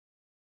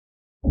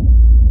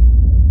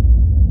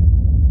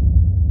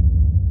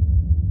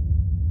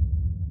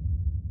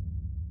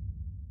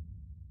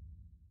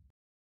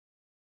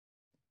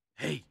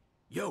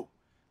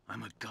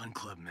Gun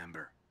Club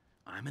member.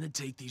 I'm gonna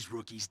take these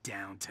rookies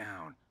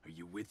downtown. Are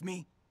you with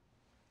me?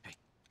 Hey,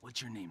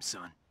 what's your name,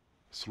 son?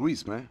 It's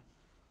Luis, man.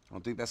 I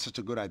don't think that's such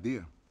a good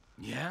idea.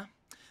 Yeah?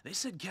 They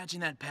said catching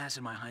that pass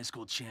in my high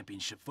school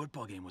championship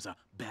football game was a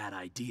bad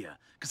idea,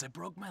 because I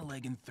broke my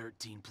leg in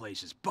 13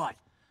 places, but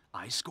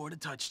I scored a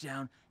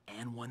touchdown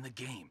and won the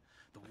game.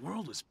 The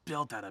world was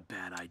built out of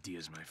bad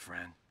ideas, my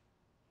friend.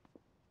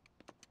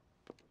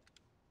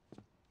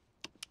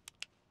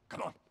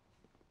 Come on.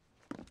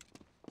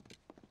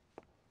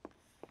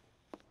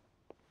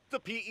 The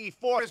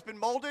PE-4 has been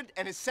molded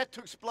and is set to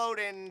explode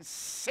in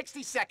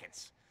 60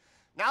 seconds.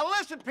 Now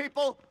listen,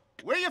 people,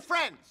 we're your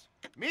friends.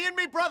 Me and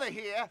me brother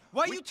here.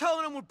 Why are you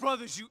telling them we're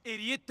brothers, you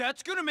idiot?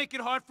 That's gonna make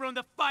it hard for them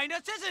to find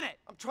us, isn't it?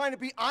 I'm trying to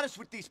be honest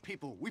with these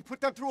people. We put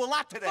them through a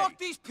lot today. Fuck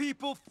these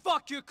people,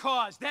 fuck your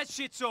cause. That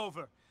shit's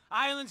over.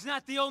 Ireland's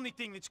not the only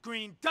thing that's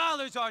green.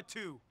 Dollars are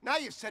too. Now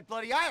you said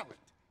bloody Ireland.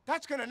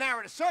 That's gonna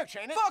narrow the search,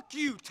 ain't it? Fuck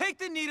you! Take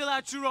the needle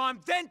out your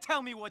arm, then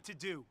tell me what to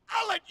do.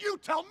 I'll let you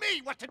tell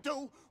me what to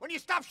do when you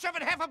stop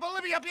shoving half of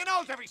Bolivia up your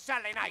nose every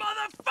Saturday night.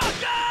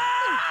 Motherfucker!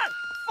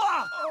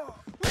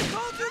 Fuck! We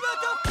told you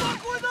not to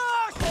fuck with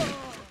us!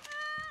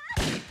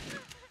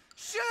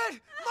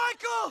 Shit!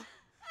 Michael!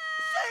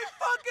 Say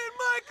fucking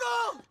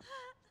Michael!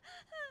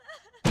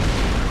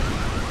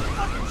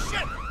 Fucking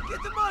shit!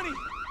 Get the money!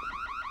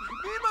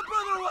 Me and my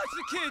brother will watch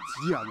the kids!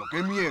 Diablo,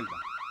 qué mierda.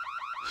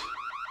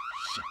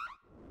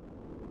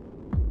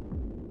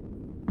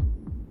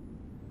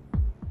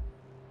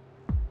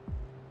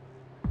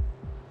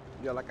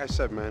 Yeah, like I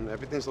said, man,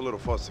 everything's a little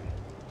fuzzy.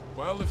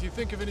 Well, if you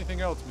think of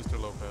anything else,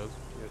 Mr. Lopez.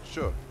 Yeah,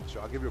 sure.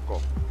 I'll give you a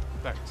call.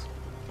 Thanks.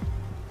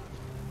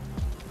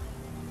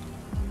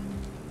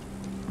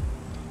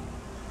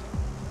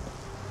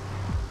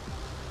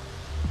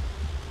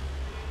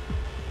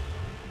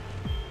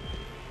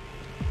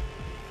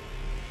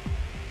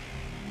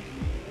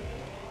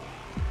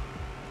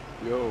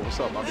 Yo, what's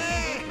up, Bobby?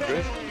 You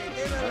good?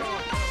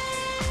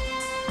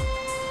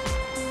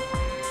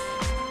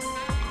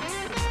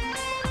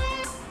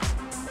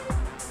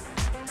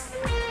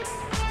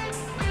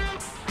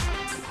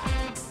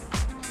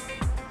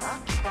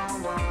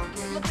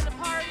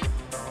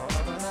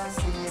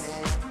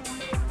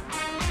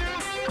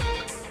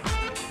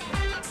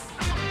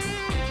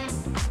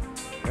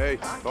 Hey,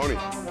 Tony,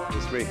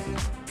 it's me.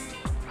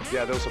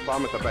 Yeah, there was a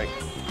problem at the bank.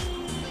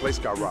 The place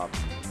got robbed.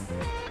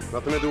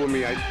 Nothing to do with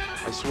me,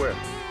 I swear.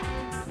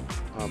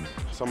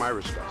 Some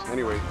Irish guys.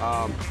 Anyway,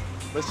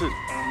 listen,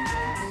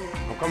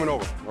 I'm coming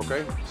over,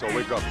 okay? So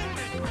wake up.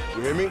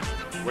 You hear me?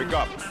 Wake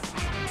up.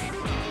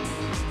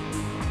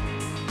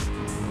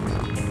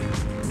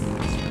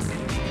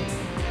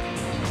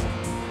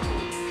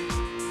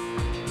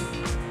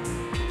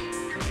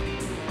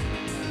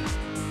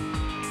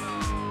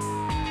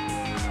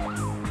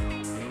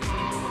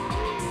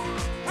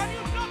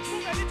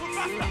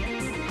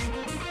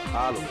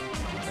 Hello.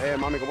 Hey,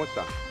 mami, ¿cómo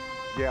está?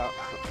 Yeah,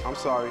 I'm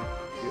sorry.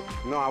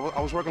 Yeah, no, I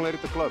was working late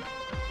at the club.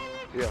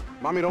 Yeah,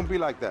 mommy, don't be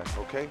like that,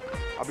 okay?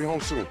 I'll be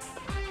home soon.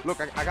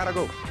 Look, I gotta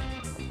go.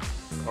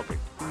 Okay.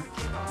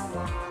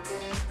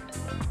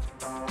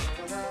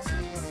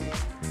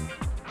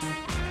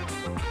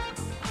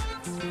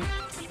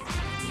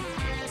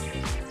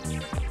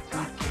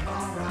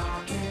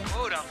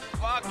 Who the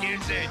fuck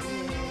is it?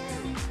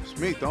 It's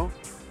me, Don.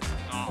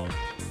 Oh,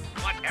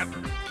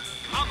 whatever.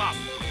 Come up.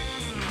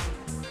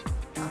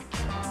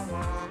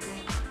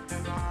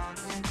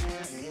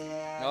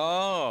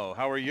 Oh,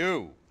 how are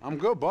you? I'm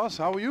good, boss.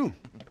 How are you?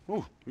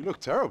 Ooh, you look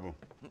terrible.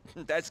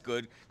 That's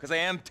good, because I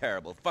am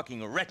terrible,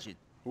 fucking wretched.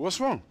 What's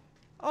wrong?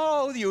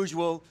 Oh, the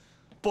usual.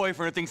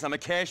 Boyfriend thinks I'm a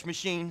cash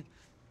machine.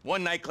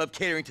 One nightclub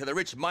catering to the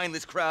rich,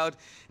 mindless crowd.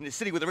 In the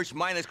city where the rich,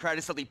 mindless crowd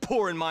is suddenly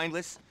poor and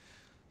mindless.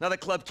 Another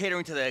club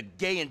catering to the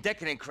gay and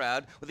decadent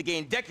crowd, where the gay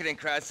and decadent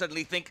crowd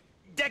suddenly think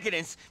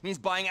decadence means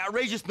buying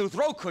outrageous new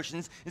throw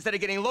cushions instead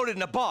of getting loaded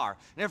in a bar.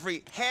 And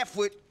every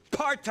half-wit,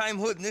 part-time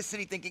hood in this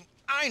city thinking,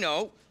 I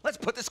know, let's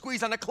put the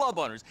squeeze on the club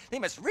owners. They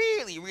must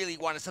really, really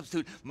want to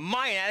substitute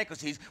my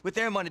inadequacies with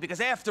their money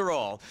because after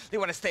all, they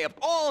want to stay up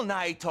all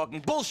night talking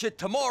bullshit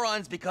to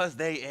morons because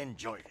they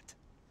enjoy it.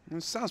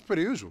 It sounds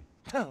pretty usual.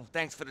 Oh,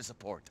 thanks for the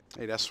support.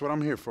 Hey, that's what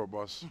I'm here for,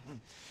 boss.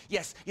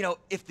 Yes, you know,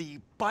 if the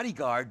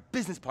bodyguard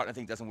business partner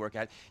thing doesn't work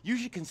out, you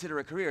should consider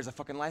a career as a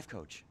fucking life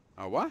coach.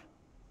 What?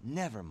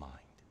 Never mind.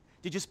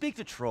 Did you speak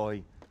to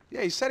Troy?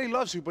 Yeah, he said he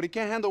loves you, but he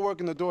can't handle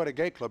working the door at a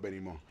gay club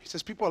anymore. He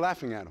says people are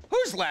laughing at him.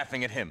 Who's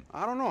laughing at him?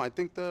 I don't know. I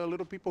think the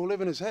little people who live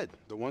in his head.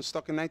 The ones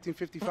stuck in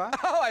 1955.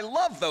 Oh, I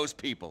love those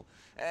people.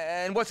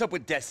 And what's up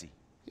with Desi?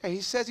 Yeah, he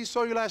says he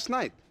saw you last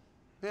night.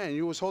 Yeah, and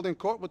you was holding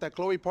court with that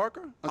Chloe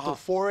Parker until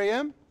 4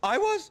 a.m.? I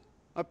was?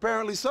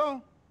 Apparently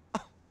so.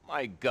 Oh,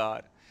 my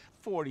God.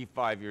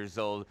 45 years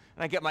old,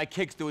 and I get my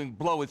kicks doing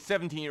blow with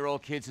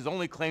 17-year-old kids whose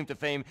only claim to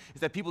fame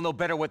is that people know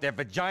better what their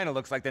vagina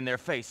looks like than their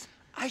face.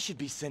 I should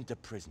be sent to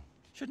prison,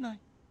 shouldn't I?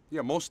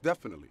 Yeah, most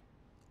definitely.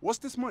 What's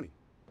this money?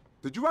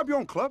 Did you rob your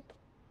own club?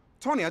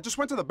 Tony, I just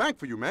went to the bank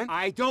for you, man.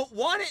 I don't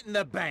want it in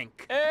the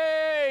bank.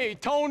 Hey, Hey,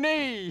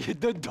 Tony!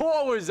 The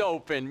door was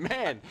open.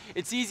 Man,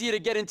 it's easier to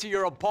get into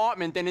your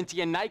apartment than into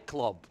your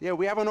nightclub. Yeah,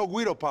 we have a no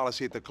Guido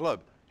policy at the club.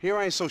 Here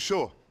I ain't so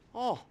sure.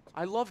 Oh,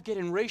 I love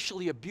getting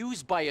racially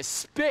abused by a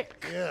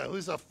spick. Yeah,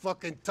 who's a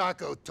fucking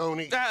taco,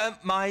 Tony?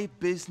 My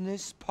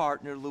business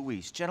partner,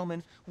 Luis.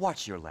 Gentlemen,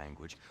 watch your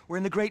language. We're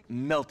in the great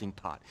melting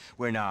pot.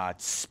 We're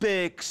not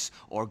spicks,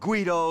 or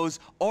Guidos,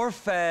 or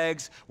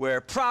fags. We're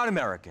proud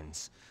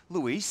Americans.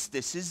 Luis,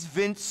 this is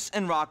Vince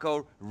and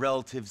Rocco,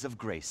 relatives of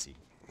Gracie.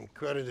 And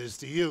credit is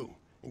to you.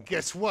 And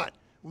guess what?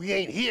 We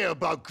ain't here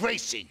about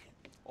Gracie.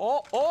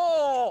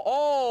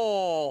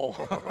 Oh!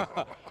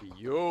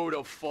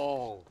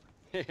 Beautiful.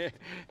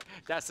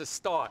 That's a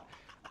start.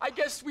 I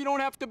guess we don't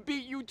have to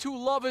beat you two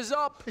lovers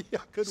up. Yeah,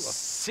 good one.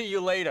 See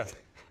you later.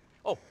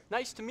 Oh,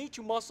 nice to meet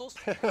you, Muscles.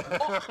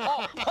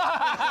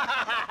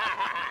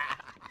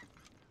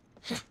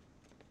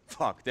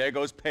 Fuck, there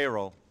goes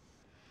payroll.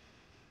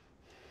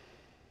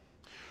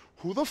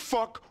 Who the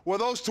fuck were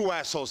those two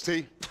assholes,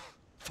 T?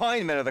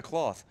 Fine men of the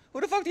cloth. Who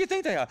the fuck do you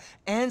think they are?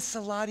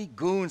 Ancelotti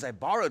goons I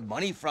borrowed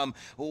money from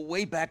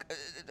way back.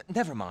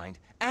 Never mind.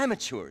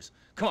 Amateurs.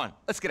 Come on,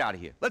 let's get out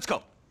of here. Let's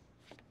go.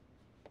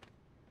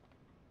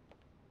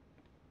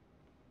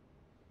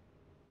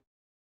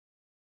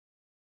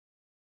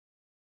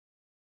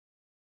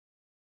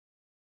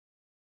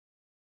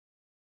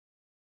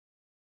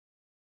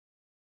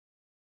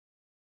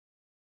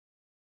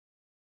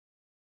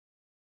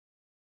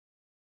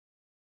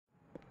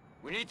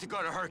 We need to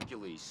go to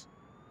Hercules.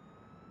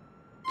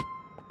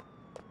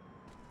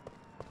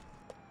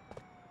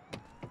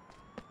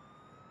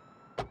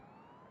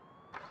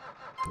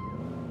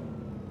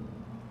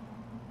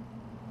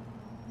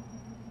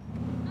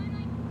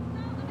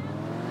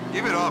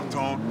 Give it up,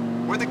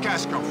 Tone. Where'd the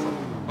cash come from?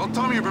 Don't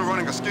tell me you've been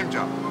running a skim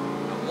job.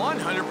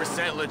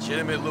 100%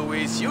 legitimate,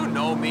 Luis. You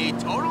know me.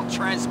 Total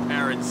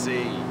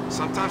transparency.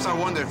 Sometimes I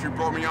wonder if you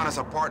brought me on as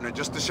a partner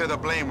just to share the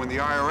blame when the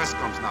IRS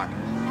comes knocking.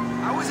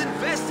 I was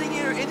investing in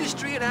your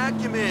industry and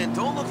acumen.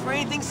 Don't look for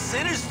anything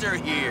sinister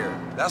here.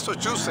 That's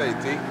what you say,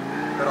 T.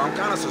 But I'm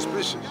kind of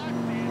suspicious.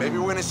 Maybe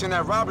witnessing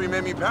that robbery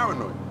made me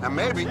paranoid. And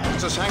maybe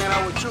just hanging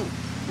out with you.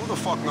 Who the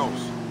fuck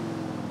knows?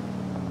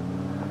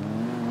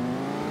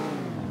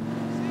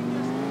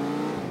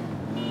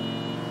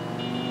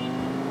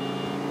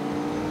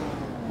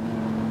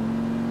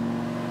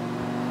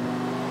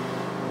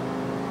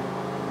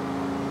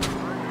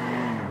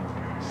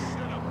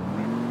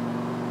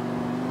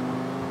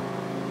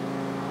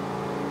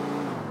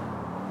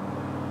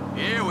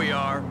 Here we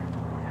are.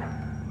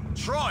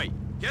 Troy,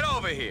 get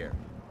over here.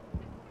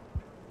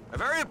 A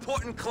very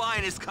important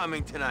client is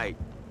coming tonight.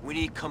 We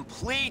need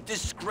complete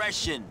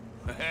discretion.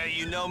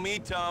 You know me,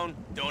 Tone.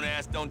 Don't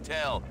ask, don't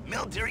tell.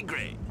 Military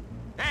grade.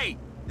 Hey,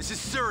 this is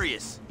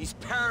serious. He's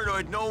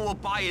paranoid no one will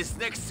buy his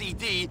next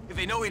CD if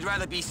they know he'd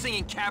rather be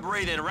singing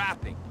cabaret than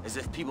rapping. As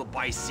if people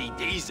buy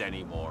CDs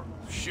anymore.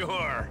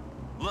 Sure.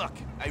 Look,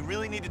 I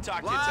really need to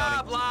talk to you,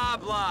 Tony. Blah, blah,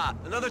 blah.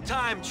 Another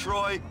time,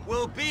 Troy.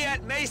 We'll be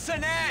at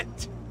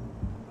Masonette.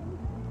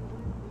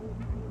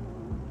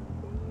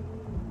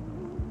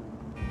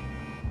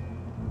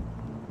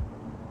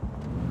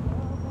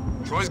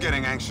 Troy's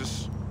getting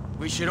anxious.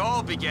 We should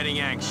all be getting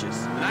anxious.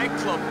 The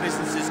nightclub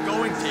business is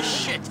going to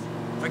shit.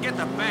 Forget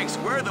the banks,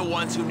 we're the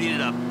ones who needed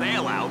a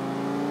bailout.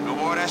 No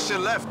more of that shit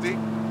left, T.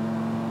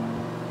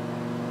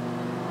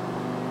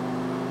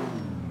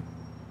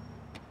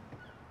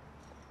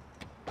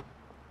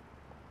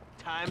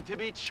 Time to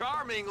be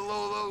charming,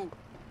 Lulu.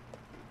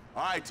 All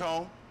right,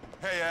 Tone.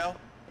 Hey, Al.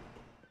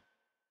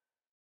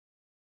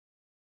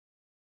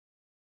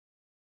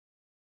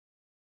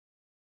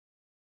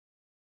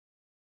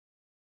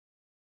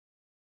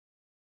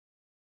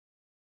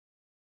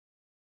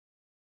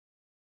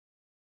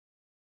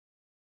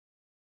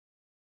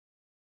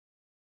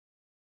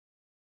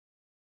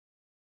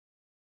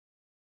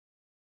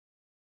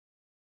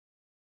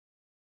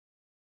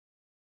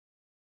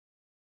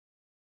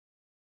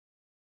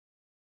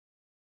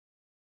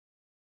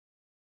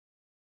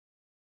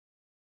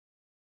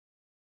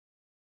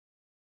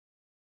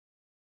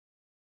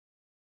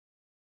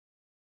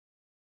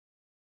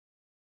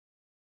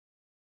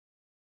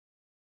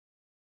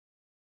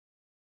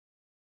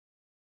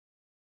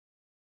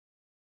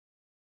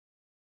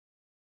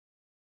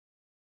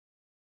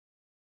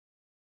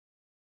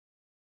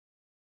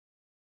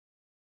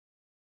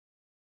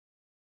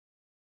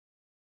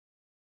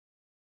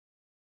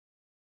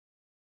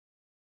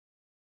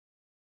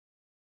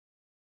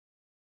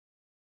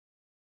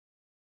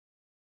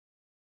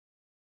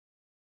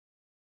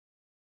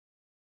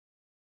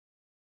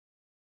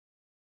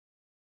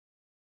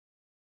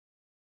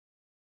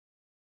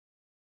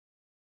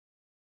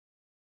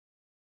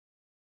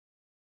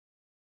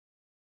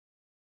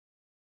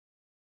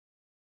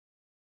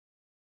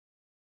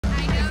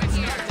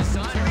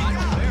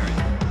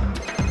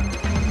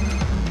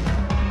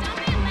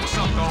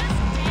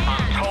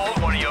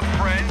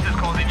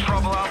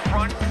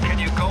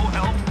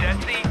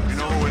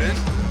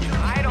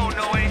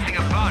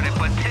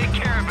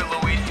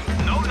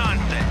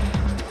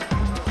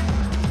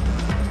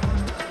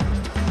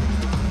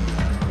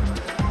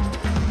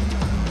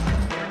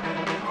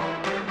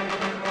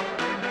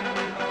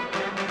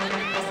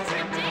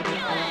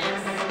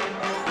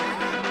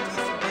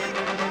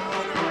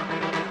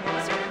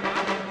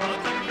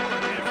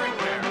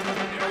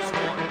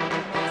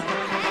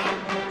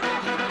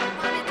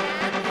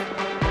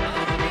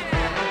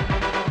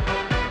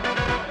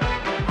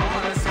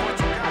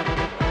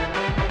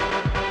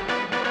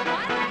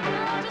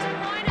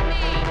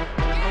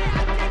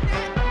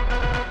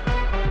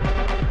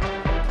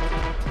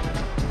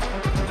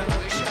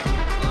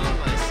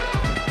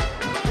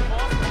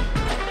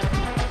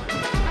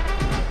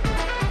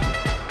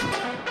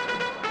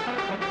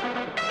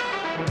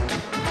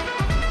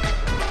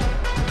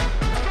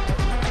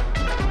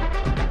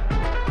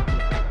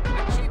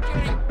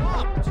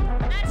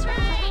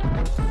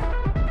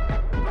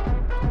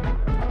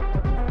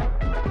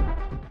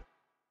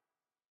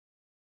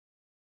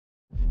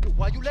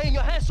 you laying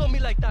your hands on me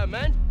like that,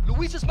 man?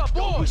 Luis is my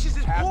boy. Luis is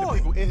his Half boy. the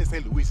people in here say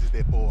Luis is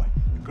their boy.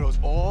 The girls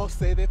all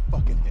say they're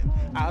fucking him.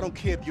 I don't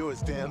care if you're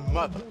his damn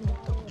mother.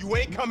 You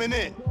ain't coming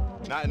in.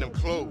 Not in them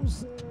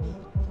clothes.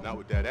 Not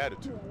with that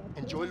attitude.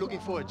 Enjoy looking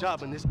for a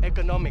job in this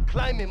economic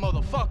climate,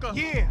 motherfucker.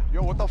 Yeah.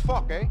 Yo, what the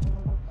fuck, eh?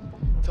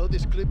 Tell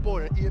this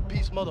clipboard and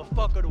earpiece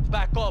motherfucker to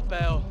back up,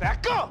 Al.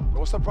 Back up.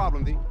 What's the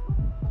problem, D?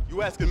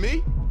 You asking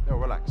me? Yo,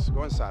 relax.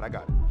 Go inside. I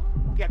got it.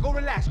 Yeah, go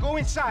relax. Go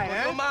inside, Go,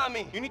 eh? go,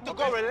 mommy. You need to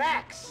go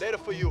relax. Later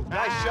for you.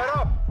 Guys, shut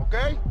up,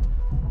 okay?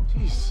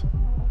 Jeez.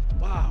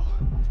 Wow.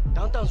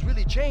 Downtown's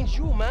really changed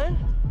you, man.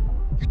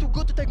 You too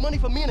good to take money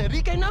from me and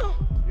Enrique now?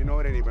 You know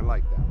it ain't even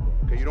like that, bro.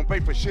 Okay, you don't pay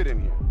for shit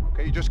in here.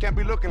 Okay, you just can't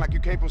be looking like you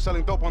came from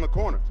selling dope on the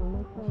corner.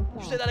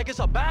 You say that like it's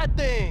a bad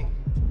thing.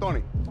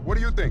 Tony, what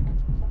do you think?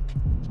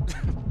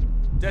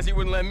 Desi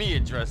wouldn't let me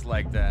get dressed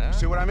like that, huh?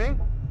 See what I mean?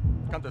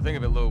 Come to think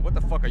of it, Lou, what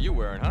the fuck are you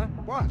wearing, huh?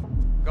 What?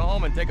 Go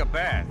home and take a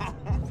bath.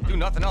 Do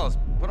nothing else.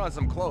 Put on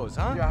some clothes,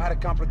 huh? Yeah, I had a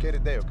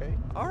complicated day, okay?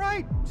 All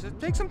right, so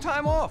take some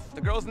time off.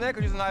 The girls in there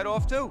could use a night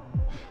off, too.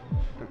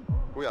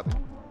 Cuídate.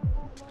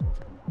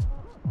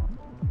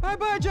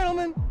 Bye-bye,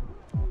 gentlemen.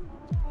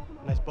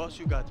 Nice boss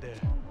you got there.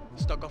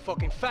 Stuck a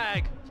fucking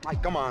fag.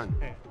 Mike, come on.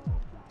 Hey.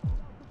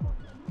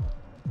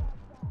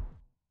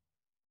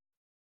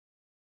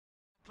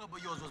 Club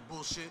of yours was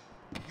bullshit.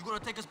 You gonna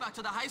take us back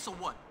to the heist or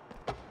what?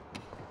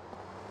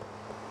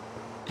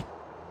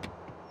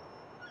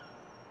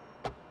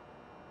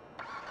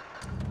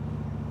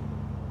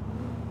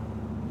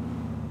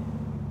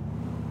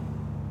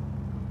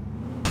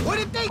 Where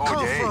did they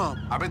come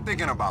from? I've been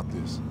thinking about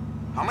this.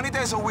 How many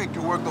days a week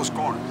you work those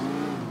corners?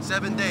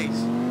 7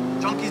 days.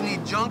 Junkies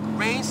need junk,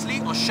 rain,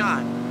 sleet, or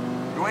shine.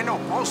 You ain't no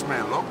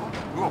postman, loco.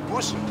 You a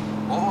pusher.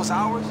 All those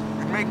hours,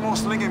 you'd make more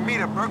slinging meat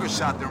at Burger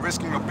Shot than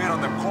risking a bid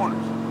on them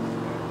corners.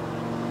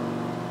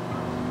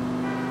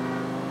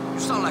 You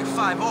sound like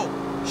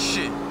 5-0.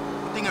 Shit.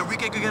 You think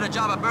Enrique could get a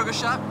job at Burger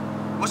Shot?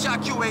 What's your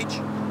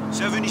QH?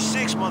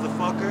 76,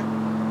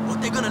 motherfucker.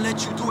 What they gonna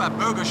let you do at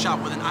Burger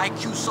Shot with an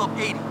IQ sub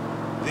 80?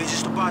 They're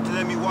just about to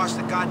let me wash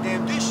the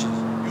goddamn dishes.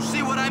 You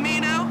see what I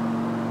mean now?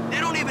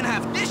 They don't even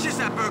have dishes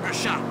at Burger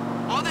Shot.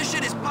 All this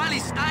shit is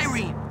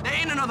polystyrene. There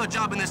ain't another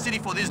job in the city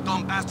for this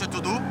dumb bastard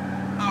to do.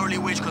 Hourly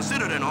wage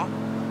considered and all.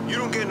 You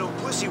don't get no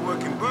pussy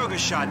working Burger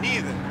Shot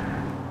neither.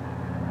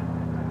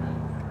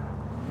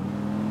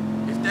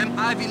 If them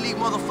Ivy League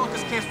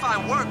motherfuckers can't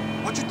find work,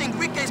 what you think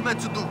Enrique's meant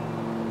to do?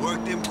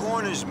 Work them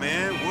corners,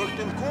 man. Work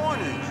them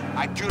corners.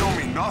 IQ don't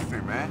mean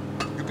nothing, man.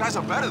 You guys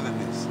are better than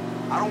this.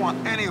 I don't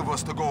want any of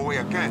us to go away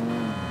again.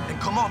 Then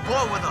come on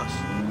board with us.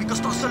 We can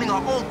start selling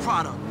our own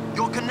product.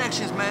 Your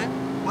connections,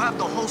 man. We'll have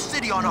the whole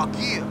city on our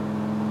gear.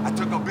 I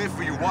took a bid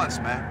for you once,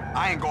 man.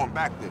 I ain't going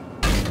back there.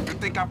 You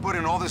think I put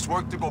in all this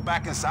work to go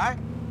back inside?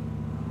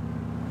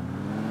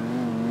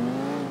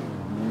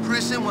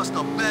 Prison was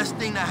the best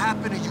thing that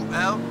happened to you,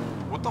 L.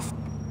 What the f?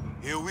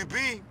 Here we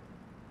be.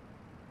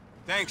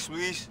 Thanks,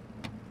 Luis.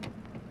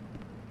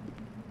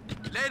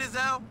 Ladies,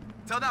 L.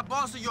 Tell that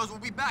boss of yours we'll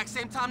be back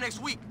same time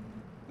next week.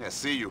 Yeah,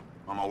 see you,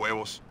 mama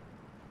huevos.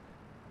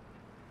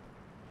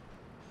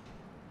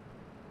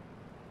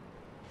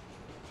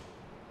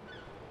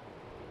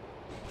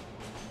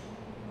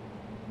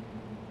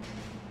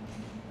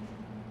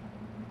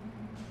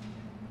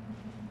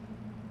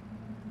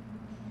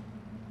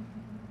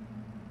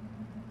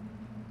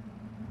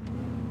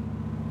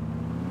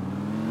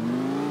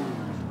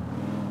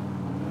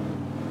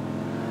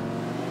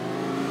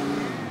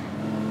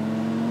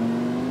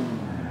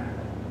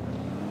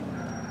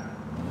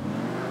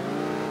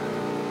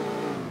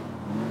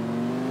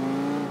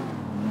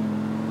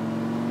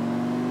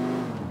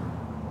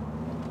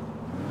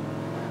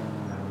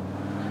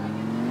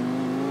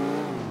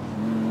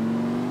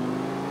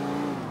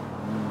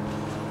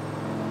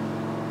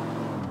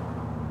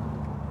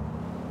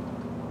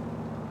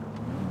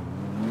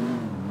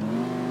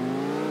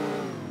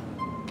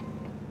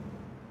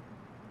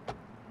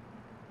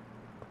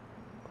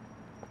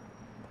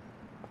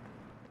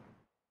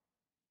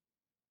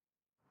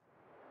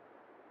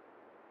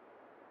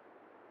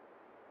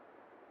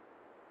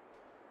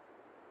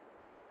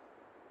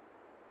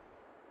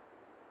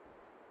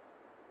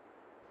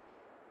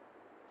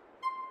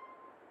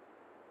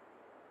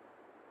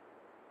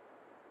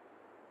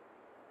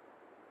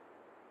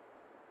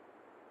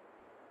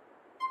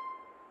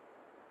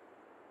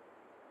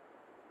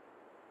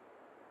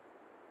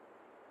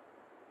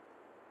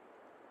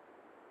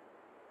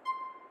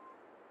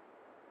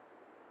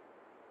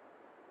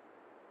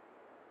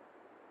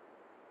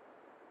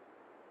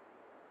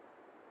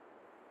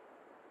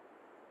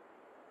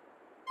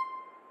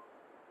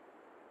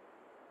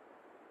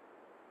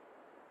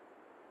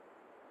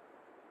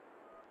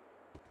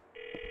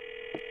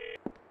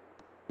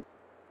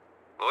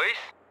 Luis?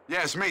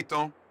 Yeah, it's me,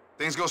 Tom.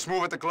 Things go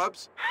smooth at the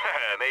clubs?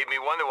 Made me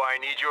wonder why I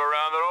need you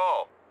around at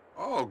all.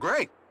 Oh,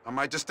 great. I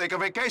might just take a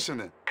vacation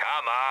then.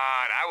 Come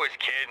on, I was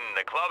kidding.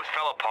 The clubs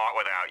fell apart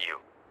without you.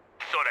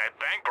 So that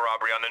bank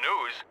robbery on the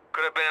news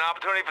could have been an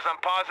opportunity for some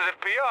positive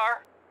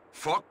PR.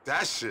 Fuck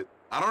that shit.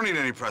 I don't need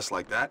any press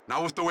like that.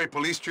 Not with the way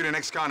police treat an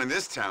ex-con in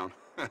this town.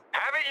 Have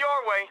it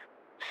your way.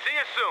 See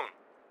you soon.